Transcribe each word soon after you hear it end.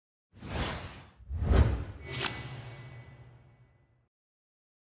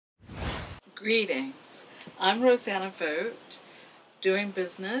Greetings. I'm Roseanna Vogt, doing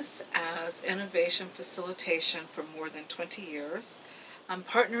business as Innovation Facilitation for more than 20 years. I'm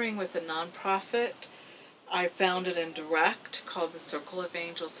partnering with a nonprofit I founded in direct called the Circle of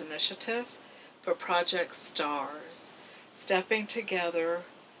Angels Initiative for Project STARS, Stepping Together,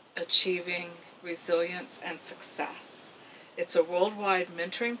 Achieving Resilience and Success. It's a worldwide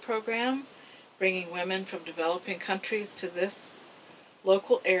mentoring program bringing women from developing countries to this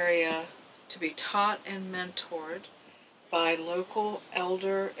local area to be taught and mentored by local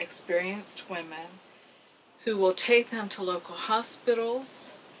elder experienced women who will take them to local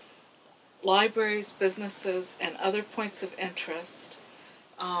hospitals, libraries, businesses, and other points of interest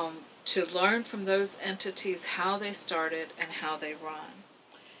to learn from those entities how they started and how they run.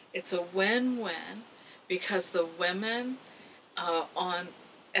 It's a win-win because the women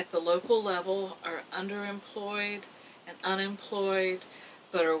at the local level are underemployed and unemployed,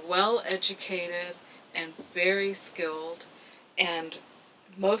 but are well educated and very skilled, and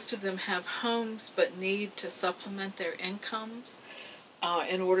most of them have homes but need to supplement their incomes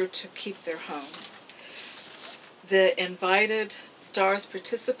in order to keep their homes. The invited STARS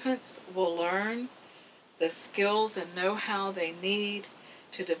participants will learn the skills and know-how they need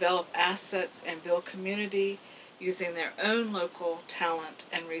to develop assets and build community using their own local talent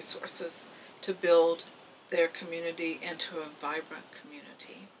and resources to build their community into a vibrant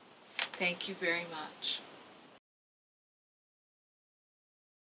community. Thank you very much.